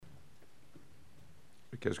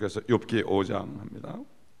계속해서 욥기 5장 합니다.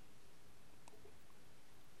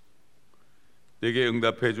 내게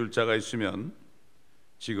응답해 줄 자가 있으면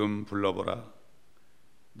지금 불러보라.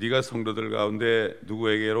 네가 성도들 가운데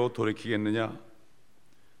누구에게로 돌이키겠느냐?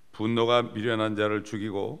 분노가 미련한 자를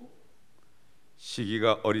죽이고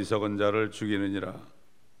시기가 어리석은 자를 죽이느니라.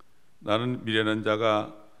 나는 미련한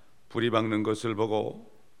자가 불이 박는 것을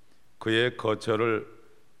보고 그의 거처를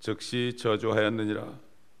즉시 저주하였느니라.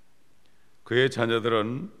 그의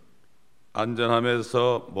자녀들은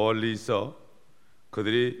안전함에서 멀리 있어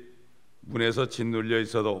그들이 문에서 짓눌려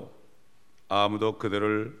있어도 아무도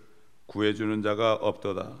그들을 구해주는 자가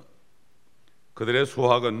없도다. 그들의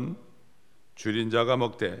수확은 줄인 자가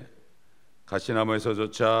먹되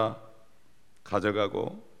가시나무에서조차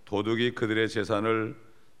가져가고 도둑이 그들의 재산을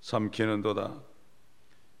삼키는도다.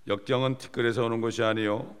 역경은 티끌에서 오는 것이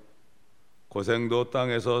아니요 고생도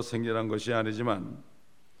땅에서 생겨난 것이 아니지만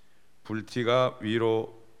불티가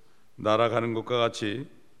위로 날아가는 것과 같이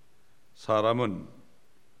사람은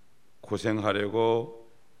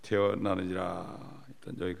고생하려고 태어나느니라.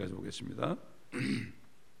 일단 여기까지 보겠습니다.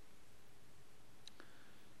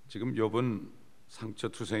 지금 욥은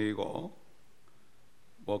상처투성이고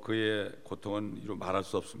그의 고통은 이루 말할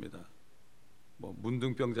수 없습니다.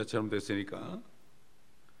 문둥병자처럼 됐으니까.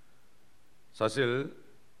 사실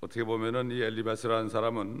어떻게 보면은 이 엘리바스라는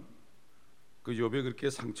사람은 그 욥이 그렇게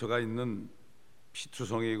상처가 있는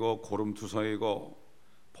피투성이고 고름투성이고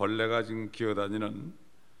벌레가 지금 기어다니는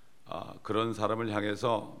그런 사람을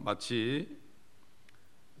향해서 마치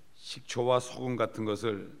식초와 소금 같은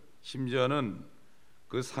것을, 심지어는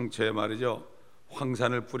그 상처에 말이죠,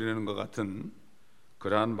 황산을 뿌리는 것 같은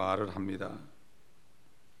그러한 말을 합니다.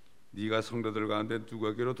 네가 성도들 가운데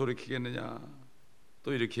누구에게로 돌이키겠느냐?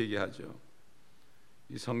 또 이렇게 얘기하죠.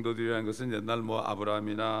 이 성도들이라는 것은 옛날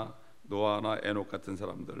아브라함이나 노아나 에녹 같은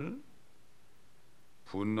사람들,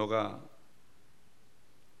 분노가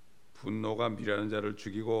미련한 자를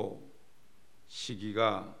죽이고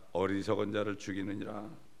시기가 어리석은 자를 죽이느니라.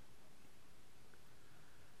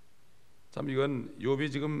 참 이건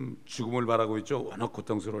욥이 지금 죽음을 바라고 있죠. 워낙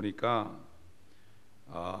고통스러우니까.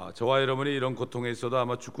 저와 여러분이 이런 고통에 있어도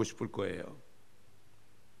아마 죽고 싶을 거예요.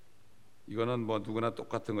 이거는 누구나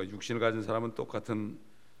똑같은 거. 육신을 가진 사람은 똑같은,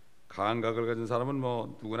 감각을 가진 사람은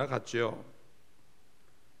누구나 같죠.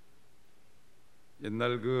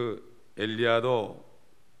 옛날 그 엘리야도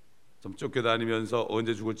좀 쫓겨다니면서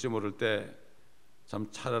언제 죽을지 모를 때 참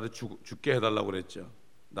차라리 죽게 해달라고 그랬죠.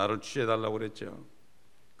 나를 취해달라고 그랬죠.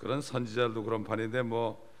 그런 선지자들도 그런 판인데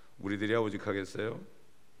우리들이야 오직하겠어요?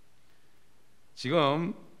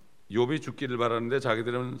 지금 욥이 죽기를 바라는데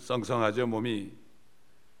자기들은 썽썽하죠, 몸이.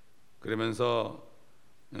 그러면서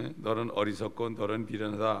너는 어리석고 너는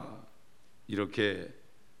미련하다 이렇게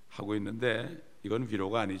하고 있는데 이건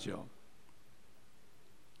위로가 아니죠.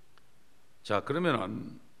 자,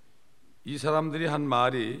 그러면은 이 사람들이 한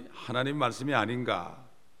말이 하나님 말씀이 아닌가?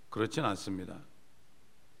 그렇진 않습니다.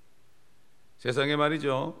 세상에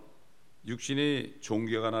말이죠, 육신이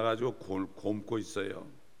종괴가 나가지고 곪고 있어요.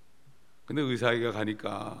 근데 의사에게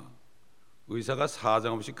가니까 의사가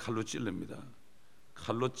사정없이 칼로 찔릅니다.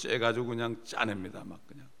 칼로 째가지고 그냥 짜냅니다. 막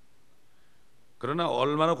그냥. 그러나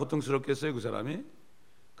얼마나 고통스럽겠어요, 그 사람이?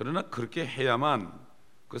 그러나 그렇게 해야만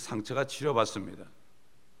그 상처가 치료받습니다.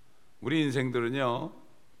 우리 인생들은요,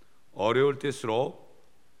 어려울 때일수록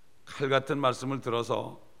칼 같은 말씀을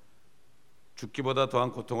들어서 죽기보다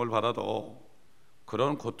더한 고통을 받아도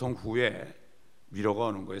그런 고통 후에 위로가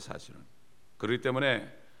오는 거예요, 사실은. 그렇기 때문에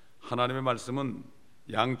하나님의 말씀은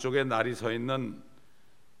양쪽에 날이 서 있는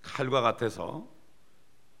칼과 같아서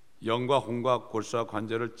영과 혼과 골수와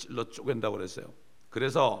관절을 찔러 쪼갠다고 그랬어요.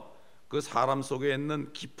 그래서 그 사람 속에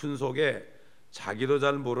있는 깊은 속에 자기도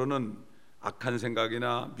잘 모르는 악한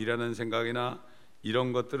생각이나 미련한 생각이나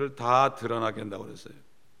이런 것들을 다 드러나게 한다고 그랬어요.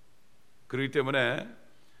 그렇기 때문에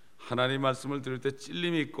하나님 말씀을 들을 때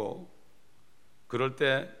찔림이 있고, 그럴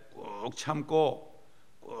때 꾹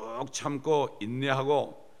참고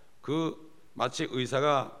인내하고, 마치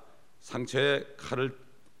의사가 상처에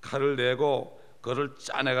칼을 내고 그거를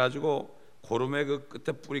짜내가지고 고름의 그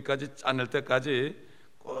끝에 뿌리까지 짜낼 때까지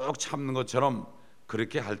꾹 참는 것처럼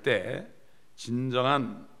그렇게 할 때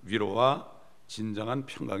진정한 위로와 진정한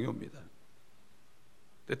평강이 옵니다.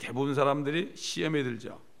 근데 대부분 사람들이 시험에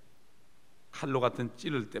들죠. 칼로 같은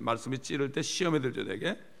찌를 때, 말씀이 찌를 때 시험에 들죠,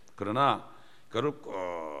 되게. 그러나 그걸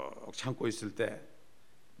꼭 참고 있을 때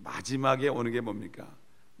마지막에 오는 게 뭡니까?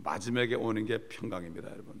 마지막에 오는 게 평강입니다,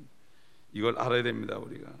 여러분. 이걸 알아야 됩니다,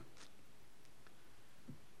 우리가.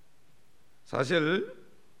 사실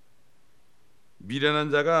미련한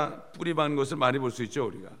자가 뿌리 박는 것을 많이 볼 수 있죠,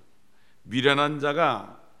 우리가. 미련한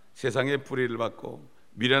자가 세상에 뿌리를 받고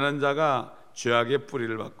미련한 자가 죄악의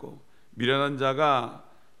뿌리를 받고, 미련한 자가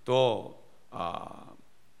또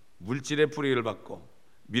물질의 뿌리를 받고,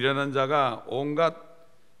 미련한 자가 온갖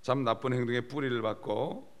참 나쁜 행동의 뿌리를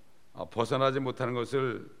받고 벗어나지 못하는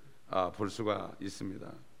것을 볼 수가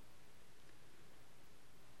있습니다.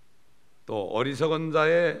 또 어리석은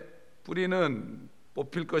자의 뿌리는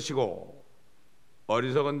뽑힐 것이고,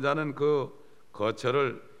 어리석은 자는 그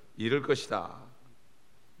거처를 잃을 것이다.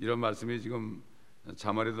 이런 말씀이 지금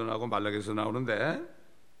자말에도 나오고 말라기에서 나오는데,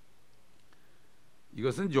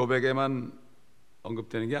 이것은 욥에게만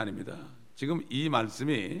언급되는 게 아닙니다. 지금 이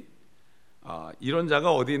말씀이 이런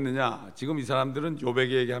자가 어디 있느냐, 지금 이 사람들은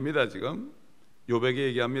욥에게 얘기합니다. 지금 욥에게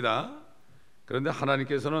얘기합니다. 그런데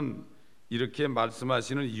하나님께서는 이렇게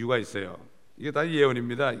말씀하시는 이유가 있어요. 이게 다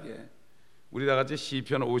예언입니다. 이게 우리 다 같이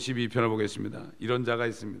시편 52편을 보겠습니다. 이런 자가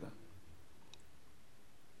있습니다.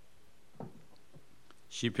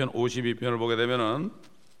 시편 52편을 보게 되면은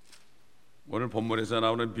오늘 본문에서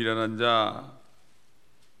나오는 비련한 자,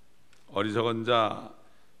 어리석은 자,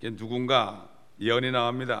 누군가 예언이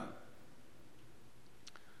나옵니다.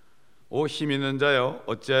 오 힘 있는 자여,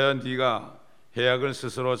 어찌하여 네가 해악을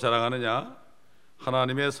스스로 자랑하느냐?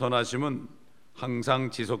 하나님의 선하심은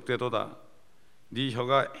항상 지속되도다. 네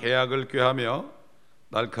혀가 해악을 꾀하며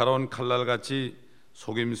날카로운 칼날같이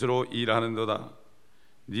속임수로 일하는도다.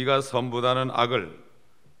 네가 선보다는 악을,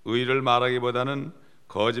 의를 말하기보다는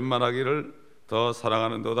거짓말하기를 더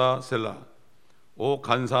사랑하는도다. 셀라. 오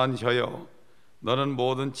간사한 혀여, 너는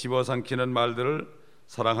모든 집어삼키는 말들을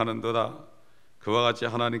사랑하는도다. 그와 같이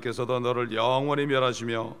하나님께서도 너를 영원히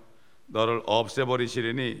멸하시며 너를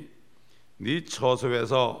없애버리시리니 네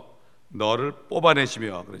처소에서 너를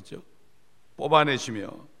뽑아내시며, 그랬죠? 뽑아내시며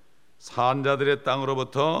산자들의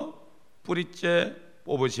땅으로부터 뿌리째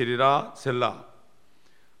뽑으시리라. 셀라.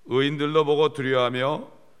 의인들도 보고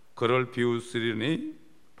두려워하며 그를 비웃으리니,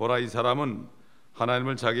 보라, 이 사람은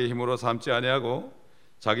하나님을 자기 힘으로 삼지 아니하고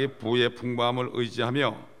자기 부의 풍부함을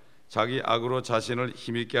의지하며 자기 악으로 자신을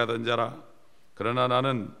힘있게 하던 자라. 그러나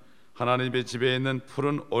나는 하나님의 집에 있는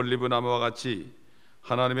푸른 올리브 나무와 같이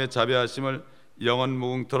하나님의 자비하심을 영원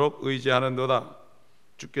무궁토록 의지하는도다.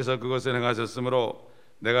 주께서 그것을 행하셨으므로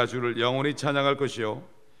내가 주를 영원히 찬양할 것이요,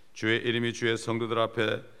 주의 이름이 주의 성도들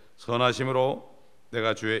앞에 선하심으로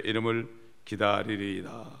내가 주의 이름을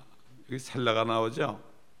기다리리이다. 여기 셀라가 나오죠.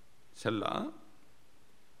 셀라.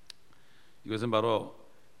 이것은 바로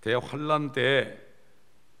대환란 때에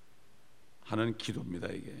하는 기도입니다.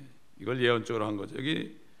 이걸 예언적으로 한 거죠.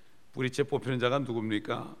 여기 뿌리째 뽑히는 자가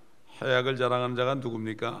누굽니까? 해악을 자랑하는 자가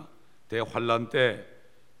누굽니까? 대환란 때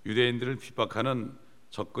유대인들을 핍박하는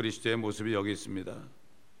적그리스도의 모습이 여기 있습니다.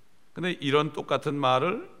 그런데 이런 똑같은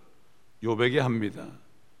말을 욥에게 합니다.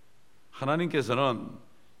 하나님께서는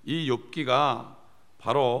이 욥기가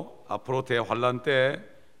바로 앞으로 대환란 때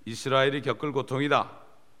이스라엘이 겪을 고통이다,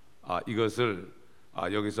 이것을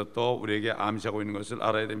여기서 또 우리에게 암시하고 있는 것을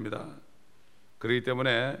알아야 됩니다. 그렇기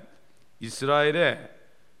때문에 이스라엘의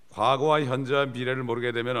과거와 현재와 미래를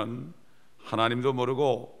모르게 되면 하나님도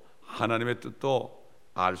모르고 하나님의 뜻도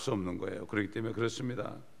알 수 없는 거예요. 그렇기 때문에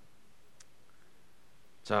그렇습니다.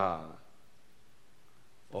 자,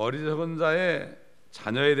 어리석은 자의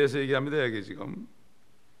자녀에 대해서 얘기합니다. 여기 지금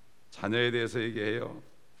자녀에 대해서 얘기해요.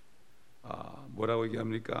 뭐라고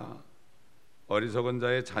얘기합니까? 어리석은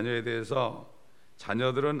자의 자녀에 대해서,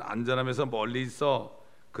 자녀들은 안전함에서 멀리 있어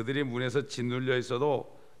그들이 문에서 짓눌려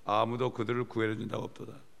있어도 아무도 그들을 구해내 준다고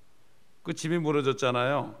없도다. 그 집이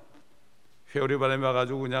무너졌잖아요. 회오리 바람이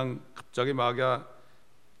와가지고 그냥 갑자기 막야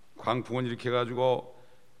광풍을 일으켜가지고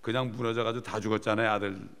그냥 무너져가지고 다 죽었잖아요.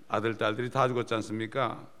 아들 딸들이 다 죽었지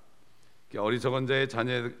않습니까? 어리석은 자의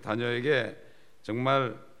자녀에게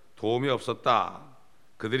정말 도움이 없었다.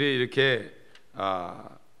 그들이 이렇게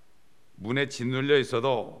문에 짓눌려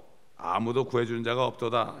있어도 아무도 구해주는 자가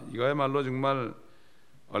없도다. 이거야말로 정말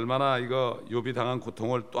얼마나 욥이 당한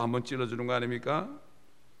고통을 또 한번 찔러주는 거 아닙니까?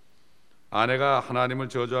 아내가 하나님을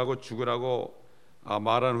저주하고 죽으라고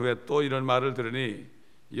말한 후에 또 이런 말을 들으니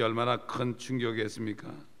이 얼마나 큰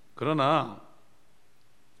충격이었습니까?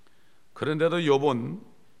 그런데도 욥은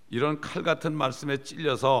이런 칼 같은 말씀에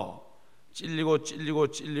찔려서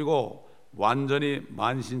찔리고 완전히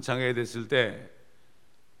만신창하게 됐을 때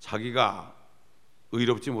자기가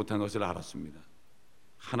의롭지 못한 것을 알았습니다.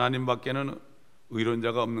 하나님밖에는 의로운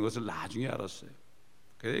자가 없는 것을 나중에 알았어요.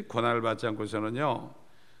 그래서 고난을 받지 않고서는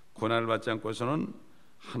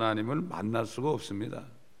하나님을 만날 수가 없습니다.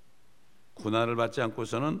 고난을 받지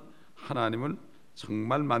않고서는 하나님을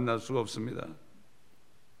정말 만날 수가 없습니다.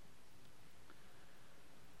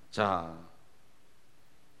 자,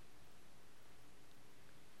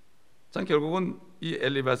 결국은 이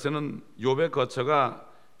엘리바스는 욥의 거처가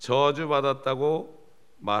저주받았다고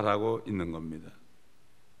말하고 있는 겁니다.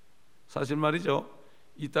 사실 말이죠,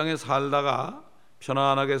 이 땅에 살다가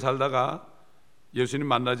편안하게 살다가 예수님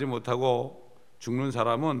만나지 못하고 죽는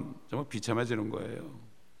사람은 정말 비참해지는 거예요.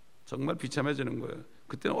 정말 비참해지는 거예요.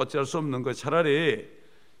 그때는 어찌할 수 없는 거예요. 차라리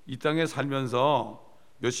이 땅에 살면서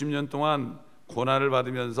몇십 년 동안 고난을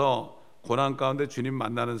받으면서 고난 가운데 주님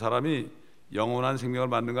만나는 사람이 영원한 생명을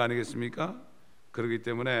받는 거 아니겠습니까? 그렇기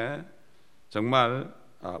때문에 정말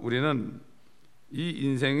우리는 이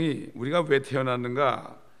인생이 우리가 왜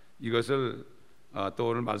태어났는가, 이것을 또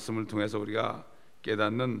오늘 말씀을 통해서 우리가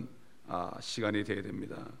깨닫는 시간이 되어야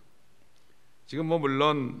됩니다. 지금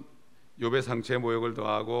물론 욥의 상처에 모욕을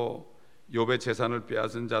더하고 욥의 재산을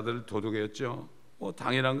빼앗은 자들 도둑이었죠.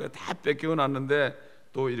 당연한 거예요. 다 뺏기고 났는데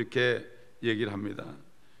또 이렇게 얘기를 합니다.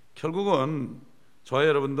 결국은 저와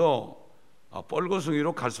여러분도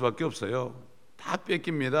뻘거숭이로 갈 수밖에 없어요. 다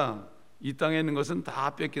뺏깁니다. 이 땅에 있는 것은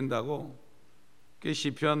다 뺏긴다고.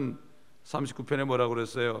 시편 39편에 뭐라고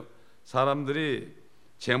그랬어요? 사람들이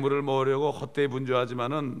재물을 모으려고 헛되이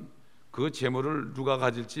분주하지만은 그 재물을 누가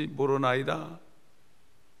가질지 모르나이다.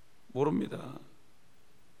 모릅니다.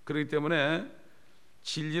 그렇기 때문에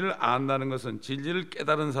진리를 안다는 것은, 진리를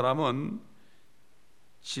깨달은 사람은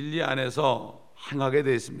진리 안에서 행하게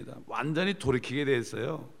되어 있습니다. 완전히 돌이키게 되어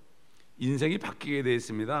있어요. 인생이 바뀌게 되어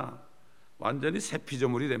있습니다. 완전히 새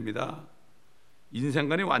피조물이 됩니다.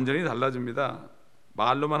 인생관이 완전히 달라집니다.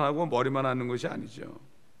 말로만 하고 머리만 하는 것이 아니죠.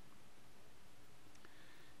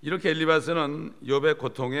 이렇게 엘리바스는 욥의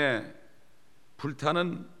고통에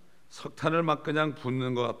불타는 석탄을 막 그냥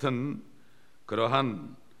붓는 것 같은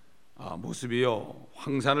그러한 모습이요,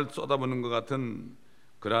 황산을 쏟아붓는 것 같은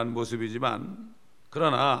그러한 모습이지만,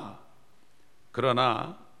 그러나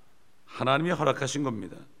하나님이 허락하신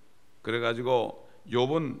겁니다. 그래가지고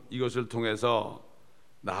욥은 이것을 통해서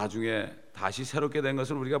나중에 다시 새롭게 된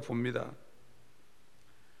것을 우리가 봅니다.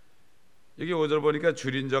 여기 5절 보니까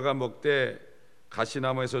줄인 자가 먹되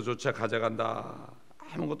가시나무에서조차 가져간다.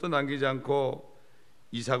 아무것도 남기지 않고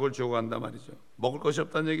이삭을 주고 간다 말이죠. 먹을 것이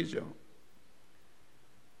없다는 얘기죠.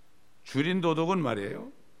 줄인 도둑은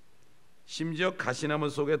말이에요, 심지어 가시나무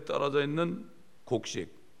속에 떨어져 있는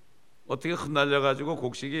곡식, 어떻게 흩날려 가지고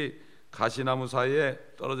곡식이 가시나무 사이에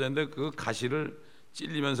떨어져 있는데 그 가시를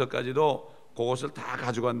찔리면서까지도 그것을 다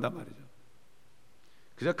가져간단 말이죠.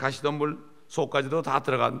 그래서 가시덤불 속까지도 다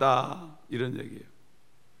들어간다, 이런 얘기예요.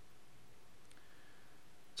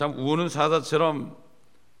 참 우는 사자처럼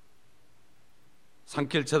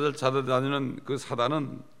산길차들 찾아다니는 그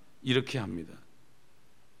사단은 이렇게 합니다.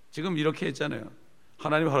 지금 이렇게 했잖아요.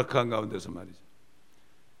 하나님 허락한 가운데서 말이죠.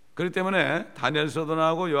 그렇기 때문에 다니엘서도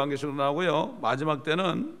나오고 요한계시록도 나오고요, 마지막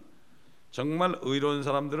때는 정말 의로운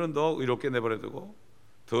사람들은 더 의롭게 내버려두고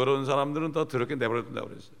더러운 사람들은 더 더럽게 내버려둔다고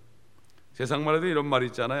그랬어요. 세상 말에도 이런 말이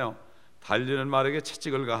있잖아요. 달리는 말에게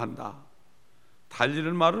채찍을 가한다.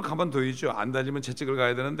 달리는 말을 가만둬야죠. 안 달리면 채찍을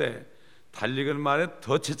가야 되는데 달리는 말에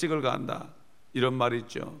더 채찍을 가한다, 이런 말이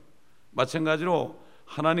있죠. 마찬가지로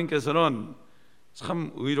하나님께서는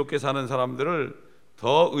참 의롭게 사는 사람들을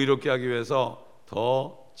더 의롭게 하기 위해서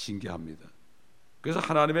더 징계합니다. 그래서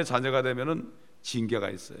하나님의 자녀가 되면은 징계가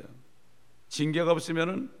있어요. 징계가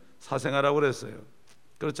없으면은 사생하라고 그랬어요.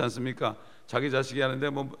 그렇지 않습니까? 자기 자식이 하는데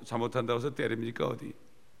잘못한다고 해서 때립니까? 어디?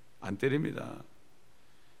 안 때립니다.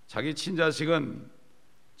 자기 친자식은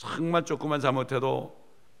정말 조금만 잘못해도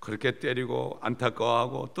그렇게 때리고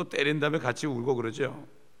안타까워하고 또 때린 다음에 같이 울고 그러죠.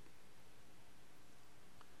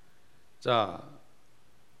 자,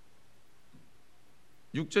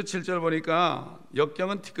 6절 7절 보니까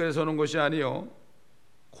역경은 티끌에서 오는 것이 아니요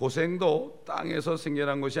고생도 땅에서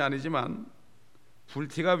생겨난 것이 아니지만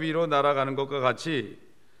불티가 위로 날아가는 것과 같이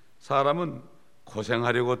사람은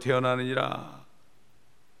고생하려고 태어나느니라.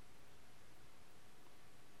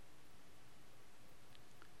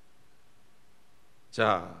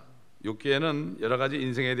 자, 욥기에는 여러 가지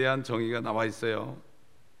인생에 대한 정의가 나와 있어요.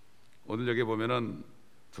 오늘 여기 보면은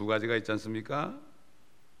두 가지가 있지 않습니까?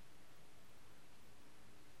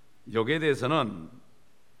 여기에 대해서는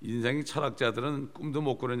인생 철학자들은 꿈도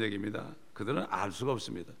못 꾸는 얘기입니다. 그들은 알 수가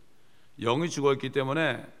없습니다. 영이 죽어있기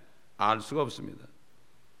때문에 알 수가 없습니다.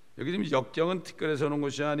 여기 지금 역경은 티끌에서 오는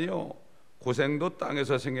것이 아니요 고생도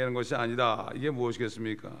땅에서 생기는 것이 아니다. 이게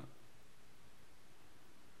무엇이겠습니까?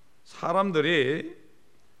 사람들이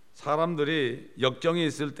역경이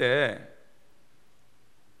있을 때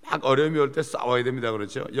막 어려움이 올 때 싸워야 됩니다.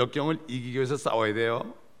 그렇죠? 역경을 이기기 위해서 싸워야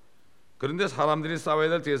돼요. 그런데 사람들이 싸워야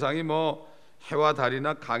될 대상이 해와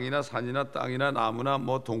달이나 강이나 산이나 땅이나 나무나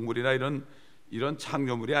동물이나 이런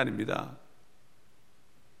창조물이 아닙니다.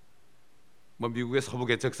 뭐 미국의 서부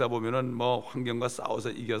개척사 보면은 뭐 환경과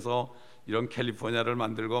싸워서 이겨서 이런 캘리포니아를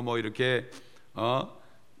만들고 뭐 이렇게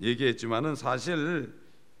얘기했지만은 사실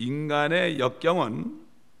인간의 역경은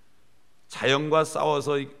자연과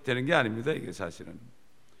싸워서 되는 게 아닙니다. 이게 사실은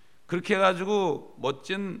그렇게 해가지고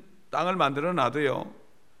멋진 땅을 만들어 놔도요,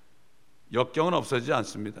 역경은 없어지지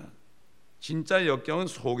않습니다. 진짜 역경은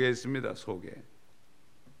속에 있습니다.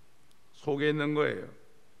 속에 있는 거예요.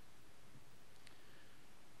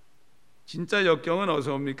 진짜 역경은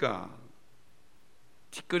어디서 옵니까?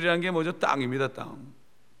 티끌이라는 게 뭐죠? 땅입니다.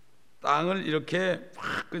 땅을 이렇게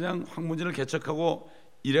막 그냥 황무지를 개척하고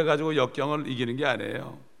이래가지고 역경을 이기는 게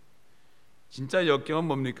아니에요. 진짜 역경은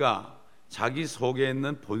뭡니까? 자기 속에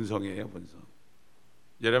있는 본성이에요. 본성.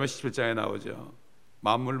 예레미야 17장에 나오죠.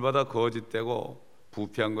 만물보다 거짓되고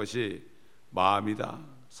부패한 것이 마음이다.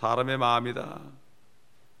 사람의 마음이다.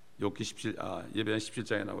 예배당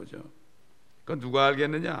 17장에 나오죠. 그건 누가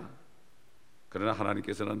알겠느냐? 그러나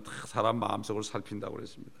하나님께서는 다 사람 마음속을 살핀다고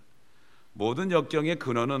그랬습니다. 모든 역경의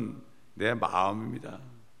근원은 내 마음입니다.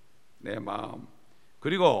 내 마음.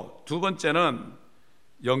 그리고 두 번째는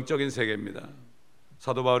영적인 세계입니다.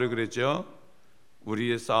 사도 바울이 그랬죠.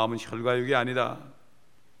 우리의 싸움은 혈과 육이 아니다.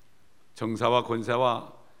 정사와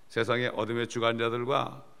권세와 세상의 어둠의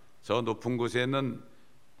주관자들과 저 높은 곳에 있는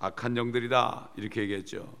악한 영들이다. 이렇게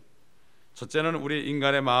얘기했죠. 첫째는 우리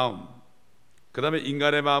인간의 마음, 그 다음에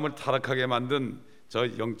인간의 마음을 타락하게 만든 저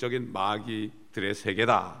영적인 마귀들의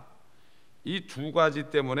세계다. 이 두 가지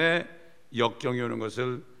때문에 역경이 오는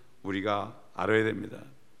것을 우리가 알아야 됩니다.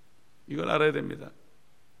 이걸 알아야 됩니다.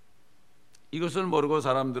 이것을 모르고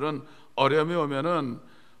사람들은 어려움이 오면은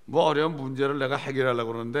뭐 어려운 문제를 내가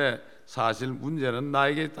해결하려고 그러는데 사실 문제는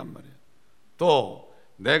나에게 있단 말이에요. 또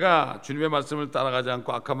내가 주님의 말씀을 따라가지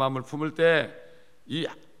않고 악한 마음을 품을 때 이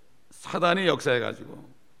사단이 역사해가지고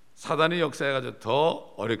더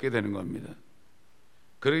어렵게 되는 겁니다.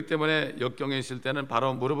 그렇기 때문에 역경에 있을 때는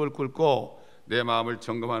바로 무릎을 꿇고 내 마음을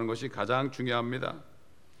점검하는 것이 가장 중요합니다.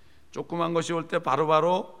 조그만 것이 올 때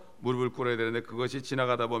바로바로 무릎을 꿇어야 되는데 그것이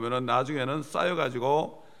지나가다 보면은 나중에는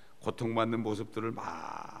쌓여가지고 고통받는 모습들을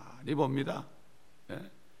많이 봅니다.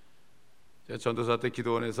 제가 전도사 때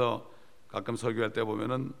기도원에서 가끔 설교할 때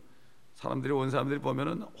보면은 온 사람들이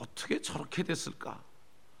보면은 어떻게 저렇게 됐을까?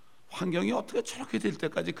 환경이 어떻게 저렇게 될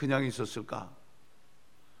때까지 그냥 있었을까?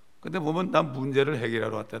 근데 보면 난 문제를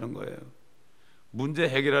해결하러 왔다는 거예요. 문제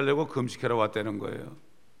해결하려고 금식하러 왔다는 거예요.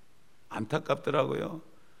 안타깝더라고요.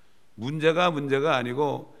 문제가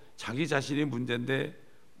아니고 자기 자신이 문제인데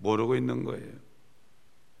모르고 있는 거예요.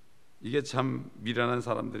 이게 참 미련한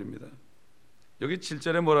사람들입니다. 여기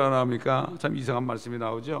 7절에 뭐라 나옵니까? 참 이상한 말씀이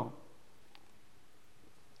나오죠.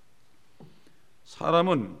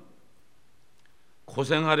 사람은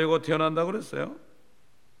고생하려고 태어난다고 그랬어요.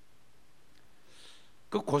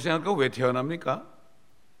 그 고생할까 왜 태어납니까?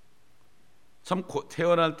 참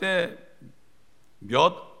태어날 때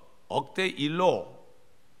몇 억대 일로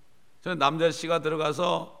저 남자 씨가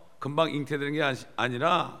들어가서 금방 잉태되는 게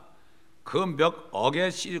아니라 그 몇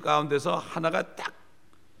억의 씨 가운데서 하나가 딱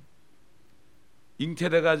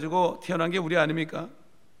잉태돼 가지고 태어난 게 우리 아닙니까?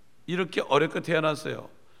 이렇게 어렵게 태어났어요.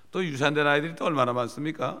 또 유산된 아이들이 또 얼마나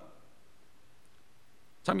많습니까?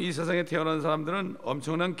 참 이 세상에 태어난 사람들은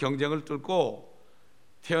엄청난 경쟁을 뚫고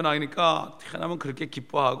태어나면 그렇게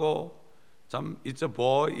기뻐하고 참 it's a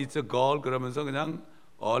boy, it's a girl 그러면서 그냥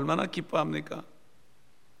얼마나 기뻐합니까?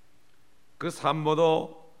 그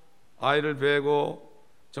산모도 아이를 베고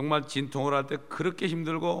정말 진통을 할 때 그렇게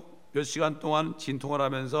힘들고 몇 시간 동안 진통을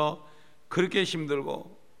하면서 그렇게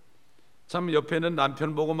힘들고 참 옆에 있는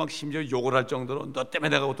남편 보고 막 심지어 욕을 할 정도로 너 때문에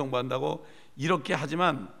내가 고통받는다고 이렇게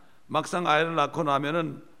하지만 막상 아이를 낳고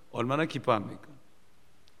나면은 얼마나 기뻐합니까?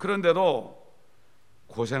 그런데도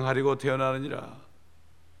고생하려고 태어나느니라.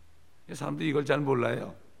 사람들이 이걸 잘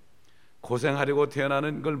몰라요. 고생하려고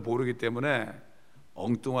태어나는 걸 모르기 때문에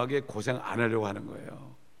엉뚱하게 고생 안 하려고 하는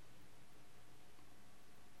거예요.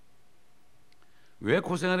 왜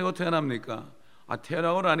고생하려고 태어납니까?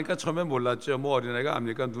 태어나고 나니까 처음에 몰랐죠. 뭐 어린아이가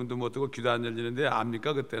압니까? 눈도 못 뜨고 귀도 안 열리는데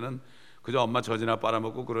압니까? 그때는 그저 엄마 젖이나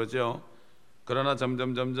빨아먹고 그러죠. 그러나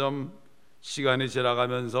점점 시간이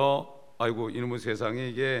지나가면서 아이고 이놈의 세상에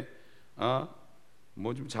이게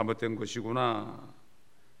뭐 좀 잘못된 것이구나,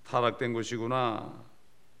 타락된 것이구나,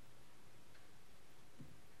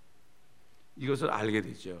 이것을 알게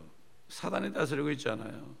되죠. 사단이 다스리고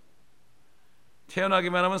있잖아요.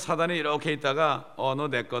 태어나기만 하면 사단이 이렇게 있다가 너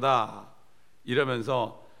내 거다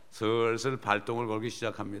이러면서 슬슬 발동을 걸기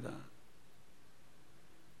시작합니다.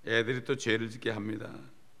 애들이 또 죄를 짓게 합니다.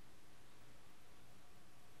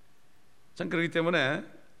 참 그렇기 때문에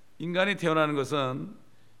인간이 태어나는 것은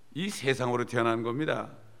이 세상으로 태어나는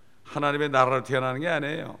겁니다. 하나님의 나라로 태어나는 게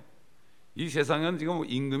아니에요. 이 세상은 지금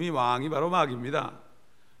임금이 왕이 바로 마귀입니다.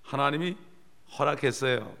 하나님이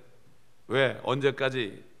허락했어요. 왜?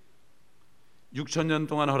 언제까지? 6,000년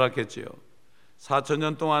동안 허락했지요.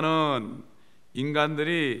 4,000년 동안은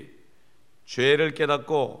인간들이 죄를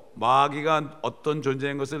깨닫고 마귀가 어떤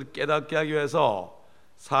존재인 것을 깨닫게 하기 위해서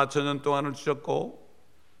 4,000년 동안을 주셨고,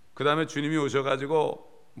 그 다음에 주님이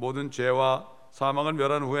오셔가지고 모든 죄와 사망을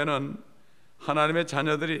멸한 후에는 하나님의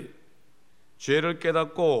자녀들이 죄를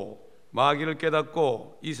깨닫고 마귀를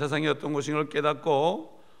깨닫고 이 세상이 어떤 것인가를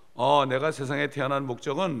깨닫고 내가 세상에 태어난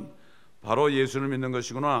목적은 바로 예수를 믿는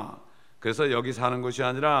것이구나. 그래서 여기 사는 것이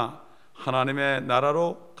아니라 하나님의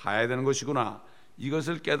나라로 가야 되는 것이구나.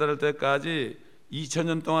 이것을 깨달을 때까지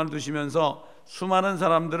 2000년 동안 두시면서 수많은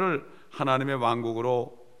사람들을 하나님의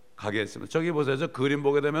왕국으로 가게 했습니다. 저기 보세요. 저 그림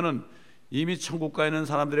보게 되면은 이미 천국 가 있는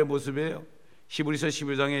사람들의 모습이에요. 히브리서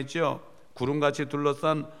 12장에 있죠. 구름같이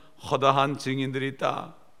둘러싼 허다한 증인들이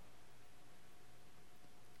있다.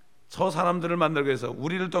 저 사람들을 만들기 위해서,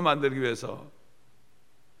 우리를 또 만들기 위해서.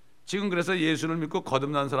 지금 그래서 예수를 믿고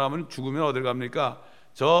거듭난 사람은 죽으면 어딜 갑니까?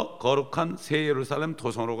 저 거룩한 새 예루살렘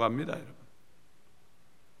도성으로 갑니다, 여러분.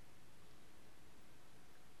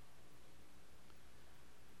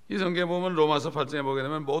 이 성경에 보면 로마서 8장에 보게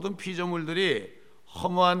되면 모든 피조물들이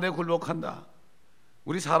허무한데 굴복한다.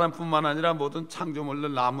 우리 사람뿐만 아니라 모든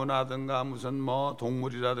창조물들, 나무라든가 무슨 뭐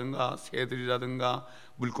동물이라든가 새들이라든가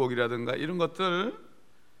물고기라든가 이런 것들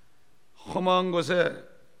허무한 것에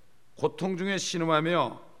고통 중에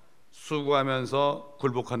신음하며 수고하면서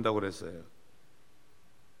굴복한다고 그랬어요.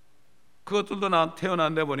 그것들도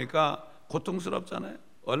태어난데 보니까 고통스럽잖아요.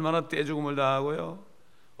 얼마나 떼죽음을 당하고요,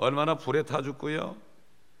 얼마나 불에 타 죽고요.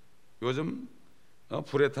 요즘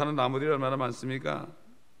불에 타는 나무들이 얼마나 많습니까?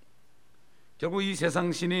 결국 이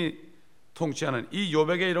세상 신이 통치하는 이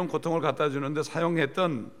욥에게 이런 고통을 갖다 주는데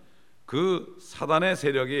사용했던 그 사단의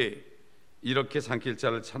세력이 이렇게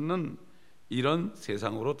산길자를 찾는 이런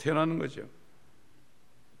세상으로 태어나는 거죠.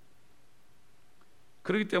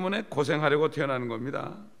 그렇기 때문에 고생하려고 태어나는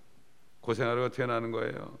겁니다. 고생하려고 태어나는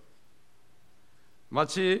거예요.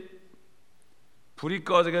 마치 불이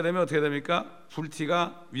꺼지게 되면 어떻게 됩니까?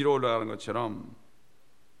 불티가 위로 올라가는 것처럼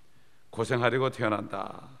고생하려고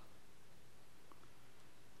태어난다.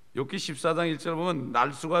 욥기 14장 1절 보면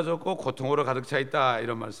날수가 적고 고통으로 가득 차 있다,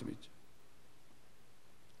 이런 말씀이 있죠.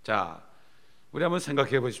 자, 우리 한번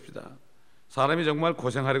생각해 보십시다. 사람이 정말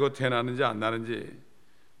고생하려고 태어나는지 안 나는지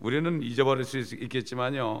우리는 잊어버릴 수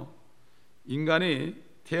있겠지만요, 인간이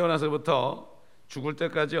태어나서부터 죽을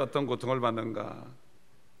때까지 어떤 고통을 받는가.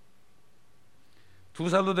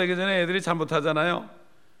 2살도 되기 전에 애들이 잘못하잖아요.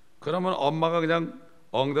 그러면 엄마가 그냥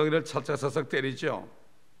엉덩이를 찰짝찰짝 때리죠.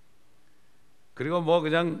 그리고 뭐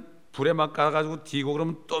그냥 불에 막 가가지고 뒤고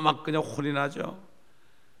그러면 또 막 그냥 혼이 나죠.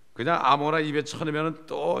 그냥 아무거나 입에 쳐넣으면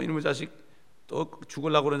또 이놈의 자식 또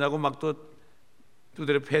죽으려고 그러냐고 막 또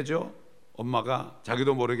두드려 패죠. 엄마가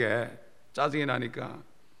자기도 모르게 짜증이 나니까.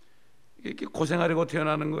 이렇게 고생하려고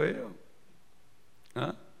태어나는 거예요.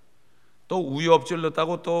 또 우유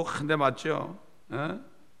엎질렀다고 또 한 대 맞죠.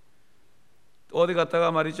 또 어디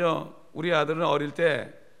갔다가 말이죠, 우리 아들은 어릴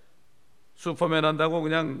때 슈퍼맨 한다고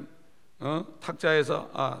그냥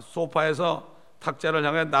탁자에서 소파에서 탁자를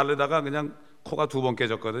향해 날르다가 그냥 코가 2번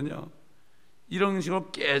깨졌거든요. 이런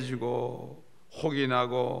식으로 깨지고 혹이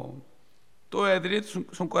나고, 또 애들이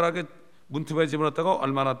손가락에 문틈에 집어넣었다가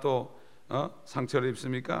얼마나 또 상처를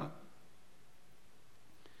입습니까?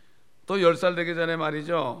 또 10살 되기 전에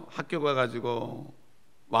말이죠, 학교 가가지고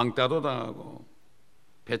왕따도 당하고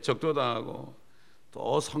배척도 당하고,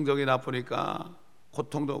 또 성적이 나쁘니까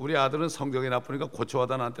고통도. 우리 아들은 성적이 나쁘니까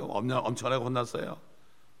고초하다 나한테 엄청나게 혼났어요.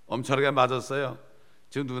 엄청나게 맞았어요.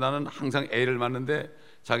 지금 누나는 항상 A를 맞는데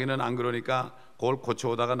자기는 안 그러니까 그걸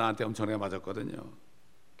고쳐오다가 나한테 엄청나게 맞았거든요.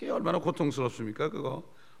 그게 얼마나 고통스럽습니까? 그거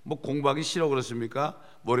뭐 공부하기 싫어 그렇습니까?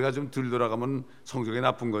 머리가 좀 덜 돌아가면 성적이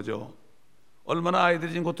나쁜 거죠. 얼마나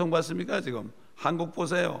아이들이 지금 고통받습니까? 지금 한국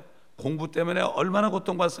보세요. 공부 때문에 얼마나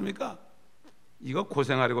고통받습니까? 이거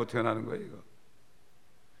고생하려고 태어나는 거예요, 이거.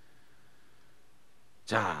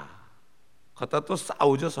 자, 갖다 또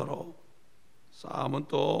싸우죠, 서로. 싸우면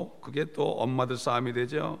또 그게 또 엄마들 싸움이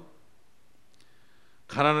되죠.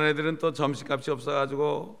 가난한 애들은 또 점심값이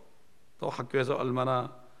없어가지고 또 학교에서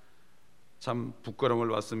얼마나 참 부끄러움을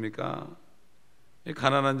받습니까? 이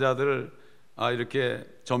가난한 자들을 이렇게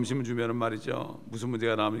점심을 주면은 말이죠, 무슨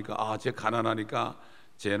문제가 나옵니까? 쟤 가난하니까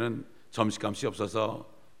쟤는 점심값이 없어서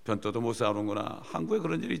변또도 못 사오는구나. 한국에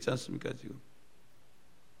그런 일이 있지 않습니까, 지금?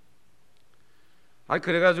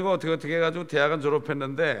 그래가지고 어떻게 해가지고 대학은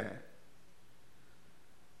졸업했는데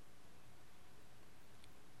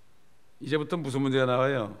이제부터 무슨 문제가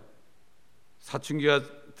나와요?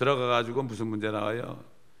 사춘기가 들어가 가지고 무슨 문제 나와요?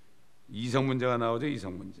 이성 문제가 나오죠.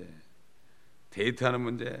 이성 문제. 데이트하는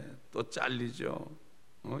문제, 또 잘리죠.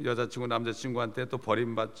 여자친구 남자친구한테 또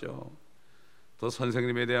버림받죠. 또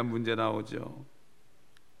선생님에 대한 문제 나오죠.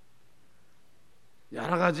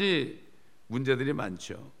 여러 가지 문제들이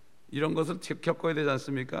많죠. 이런 것을 겪어야 되지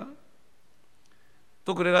않습니까?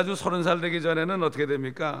 또 그래가지고 30살 되기 전에는 어떻게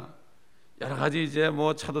됩니까? 여러 가지 이제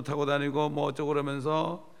뭐 차도 타고 다니고 뭐 어쩌고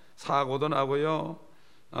그러면서 사고도 나고요,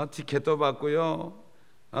 티켓도 받고요,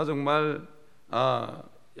 정말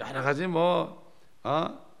여러 가지 뭐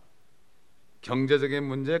경제적인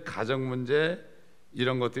문제, 가정 문제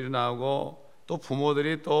이런 것들이 나오고 또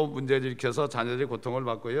부모들이 또 문제를 일으켜서 자녀들이 고통을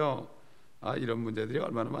받고요. 이런 문제들이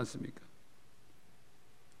얼마나 많습니까?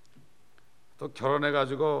 또 결혼해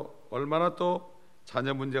가지고 얼마나 또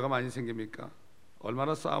자녀 문제가 많이 생깁니까?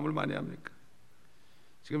 얼마나 싸움을 많이 합니까?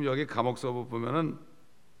 지금 여기 감옥서부 보면은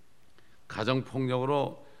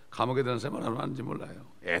가정폭력으로 감옥에 드는 사람이 얼마나 많은지 몰라요.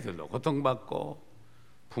 애들도 고통받고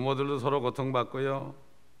부모들도 서로 고통받고요.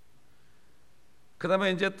 그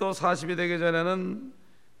다음에 이제 또 40이 되기 전에는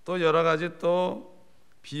또 여러 가지 또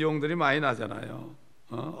비용들이 많이 나잖아요.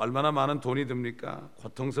 얼마나 많은 돈이 듭니까?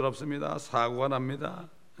 고통스럽습니다. 사고가 납니다.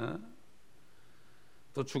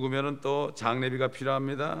 또 죽으면은 또 장례비가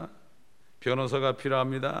필요합니다. 변호사가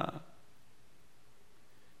필요합니다.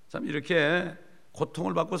 참 이렇게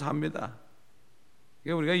고통을 받고 삽니다.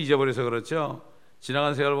 이게 우리가 잊어버려서 그렇죠.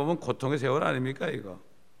 지나간 세월 보면 고통의 세월 아닙니까 이거.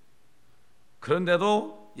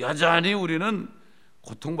 그런데도 여전히 우리는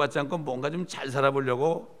고통받지 않고 뭔가 좀 잘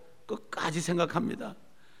살아보려고 끝까지 생각합니다.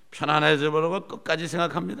 편안해져 보려고 끝까지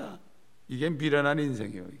생각합니다. 이게 미련한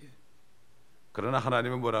인생이에요 이게. 그러나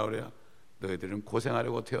하나님은 뭐라 그래요? 너희들은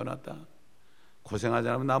고생하려고 태어났다. 고생하지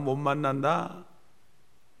않으면 나 못 만난다.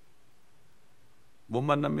 못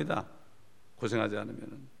만납니다. 고생하지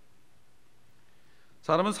않으면.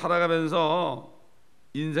 사람은 살아가면서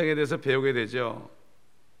인생에 대해서 배우게 되죠.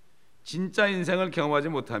 진짜 인생을 경험하지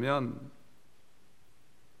못하면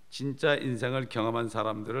진짜 인생을 경험한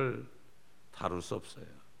사람들을 다룰 수 없어요.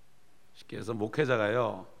 쉽게 해서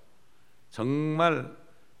목회자가요, 정말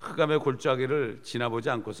흑암의 골짜기를 지나보지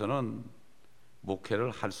않고서는 목회를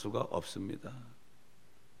할 수가 없습니다.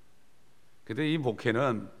 근데 이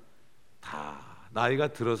목회는 다 나이가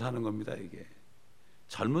들어서 하는 겁니다. 이게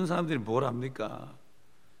젊은 사람들이 뭘 합니까?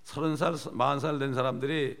 30살, 40살 된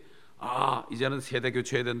사람들이 이제는 세대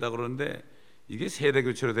교체해야 된다 그러는데 이게 세대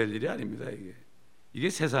교체로 될 일이 아닙니다. 이게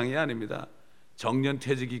세상이 아닙니다.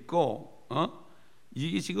 정년퇴직 있고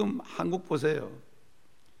이게 지금 한국 보세요.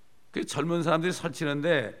 그 젊은 사람들이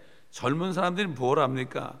설치는데 젊은 사람들이 뭘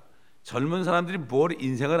압니까? 젊은 사람들이 뭘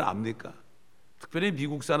인생을 압니까? 특별히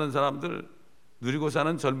미국 사는 사람들, 누리고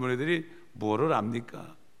사는 젊은이들이 뭐를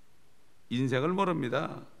압니까? 인생을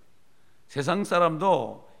모릅니다. 세상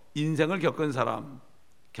사람도 인생을 겪은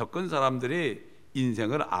사람들이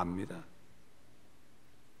인생을 압니다.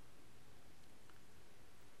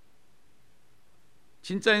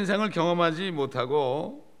 진짜 인생을 경험하지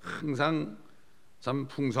못하고 항상 참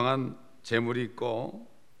풍성한 재물이 있고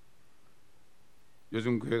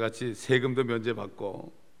요즘 교회같이 세금도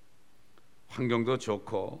면제받고 환경도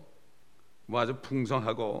좋고 뭐 아주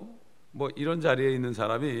풍성하고 뭐 이런 자리에 있는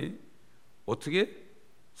사람이 어떻게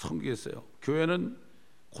섬기겠어요? 교회는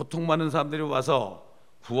고통받는 사람들이 와서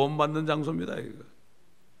구원받는 장소입니다.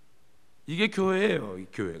 이게 교회예요. 이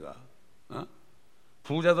교회가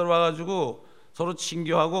부자들 와가지고 서로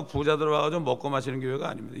친교하고 부자들 와가지고 먹고 마시는 교회가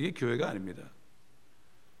아닙니다. 이게 교회가 아닙니다.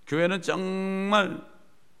 교회는 정말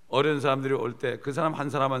어려운 사람들이 올 때 그 사람 한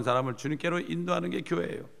사람 한 사람을 주님께로 인도하는 게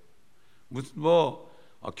교회예요. 무슨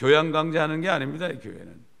교양 강좌하는 게 아닙니다. 이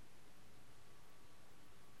교회는.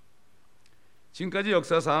 지금까지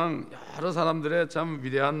역사상 여러 사람들의 참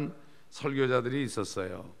위대한 설교자들이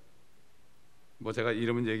있었어요. 뭐 제가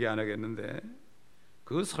이름은 얘기 안 하겠는데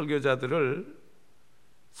그 설교자들을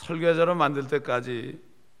설교자로 만들 때까지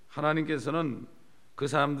하나님께서는 그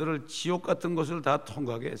사람들을 지옥 같은 곳을 다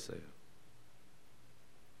통과하게 했어요.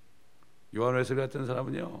 요한 웨슬리 같은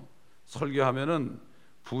사람은요, 설교하면은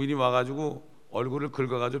부인이 와가지고 얼굴을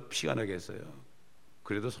긁어가지고 피가 나게 했어요.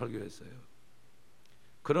 그래도 설교했어요.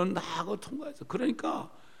 그런 나하고 통과했어요. 그러니까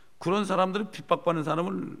그런 사람들은 핍박받는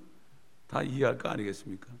사람을 다 이해할 거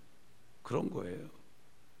아니겠습니까? 그런 거예요.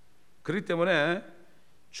 그렇기 때문에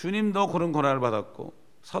주님도 그런 고난을 받았고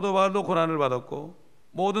사도 바울도 고난을 받았고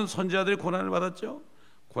모든 선지자들이 고난을 받았죠.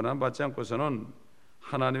 고난 받지 않고서는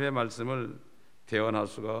하나님의 말씀을 대언할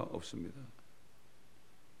수가 없습니다.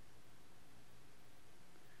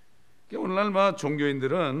 오늘날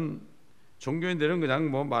종교인들은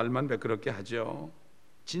그냥 말만 매끄럽게 하죠.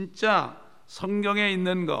 진짜 성경에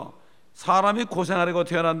있는 거, 사람이 고생하려고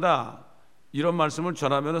태어난다 이런 말씀을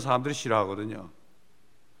전하면 사람들이 싫어하거든요.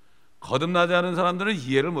 거듭나지 않은 사람들은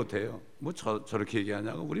이해를 못해요. 뭐 저렇게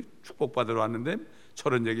얘기하냐고, 우리 축복받으러 왔는데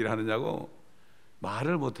저런 얘기를 하느냐고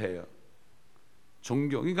말을 못해요.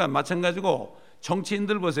 종교, 그러니까 마찬가지고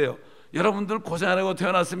정치인들 보세요. 여러분들 고생하려고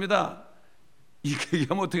태어났습니다. 이렇게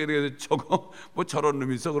얘기하면 어떻게 되겠어요? 저거 뭐 저런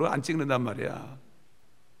놈이 있어 그러고 안 찍는단 말이야.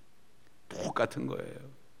 똑같은 거예요.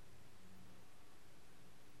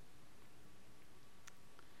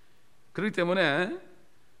 그렇기 때문에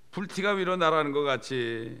불티가 위로 날아가는 것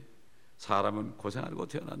같이 사람은 고생하려고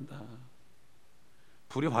태어난다.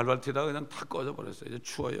 불이 활활 튀다가 그냥 다 꺼져 버렸어요. 이제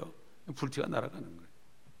추워요. 불티가 날아가는 거예요.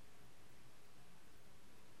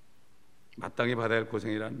 마땅히 받아야 할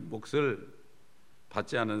고생이란 몫을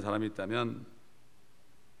받지 않는 사람이 있다면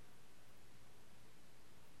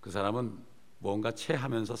그 사람은 뭔가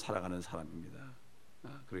체하면서 살아가는 사람입니다.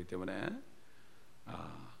 그렇기 때문에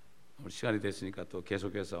오늘 시간이 됐으니까 또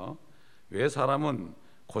계속해서 왜 사람은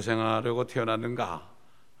고생하려고 태어났는가,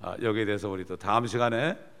 여기에 대해서 우리 또 다음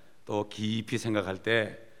시간에 또 깊이 생각할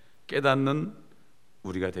때 깨닫는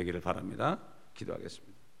우리가 되기를 바랍니다.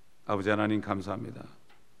 기도하겠습니다. 아버지 하나님 감사합니다.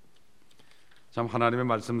 참 하나님의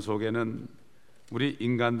말씀 속에는 우리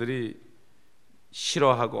인간들이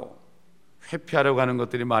싫어하고 회피하려고 하는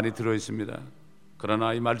것들이 많이 들어 있습니다.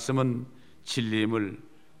 그러나 이 말씀은 진리임을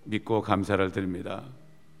믿고 감사를 드립니다.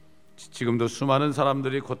 지금도 수많은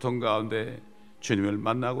사람들이 고통 가운데 주님을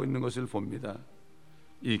만나고 있는 것을 봅니다.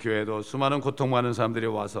 이 교회도 수많은 고통 많은 사람들이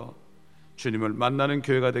와서 주님을 만나는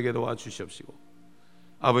교회가 되게 도와주시옵시고,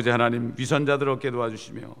 아버지 하나님 위선자들 얻게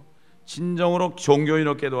도와주시며 진정으로 종교인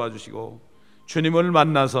얻게 도와주시고, 주님을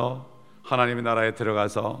만나서 하나님의 나라에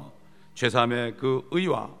들어가서 죄사함의 그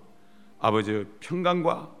의와 아버지의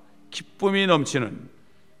평강과 기쁨이 넘치는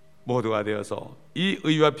모두가 되어서 이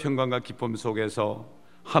의와 평강과 기쁨 속에서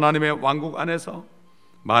하나님의 왕국 안에서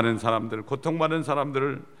많은 사람들, 고통받는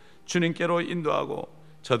사람들을 주님께로 인도하고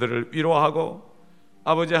저들을 위로하고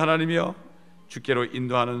아버지 하나님이여 주께로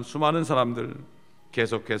인도하는 수많은 사람들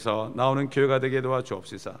계속해서 나오는 교회가 되게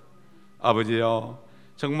도와주옵시사. 아버지여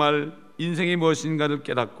정말 인생이 무엇인가를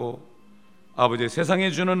깨닫고 아버지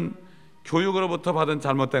세상에 주는 교육으로부터 받은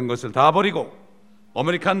잘못된 것을 다 버리고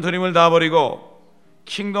아메리칸 드림을 다 버리고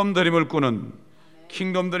킹덤 드림을 꾸는,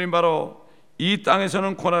 킹덤 드림 바로 이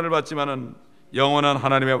땅에서는 고난을 받지만은 영원한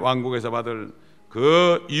하나님의 왕국에서 받을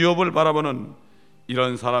그 유업을 바라보는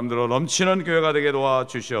이런 사람들로 넘치는 교회가 되게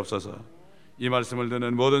도와주시옵소서. 이 말씀을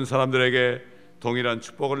듣는 모든 사람들에게 동일한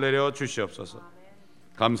축복을 내려 주시옵소서.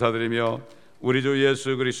 감사드리며 우리 주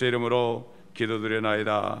예수 그리스도의 이름으로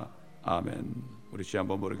기도드리나이다. 아멘. 우리 주여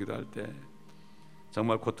한번 모르 기도할 때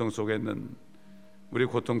정말 고통 속에 있는 우리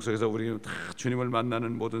고통 속에서 우리 다 주님을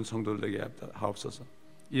만나는 모든 성도들 되게 하옵소서.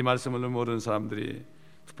 이 말씀을 듣는 모든 사람들이,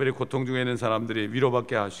 특별히 고통 중에 있는 사람들이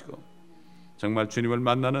위로받게 하시고 정말 주님을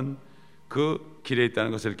만나는 그 길에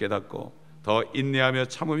있다는 것을 깨닫고 더 인내하며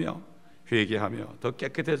참으며 회개하며 더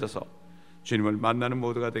깨끗해져서 주님을 만나는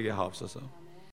모두가 되게 하옵소서.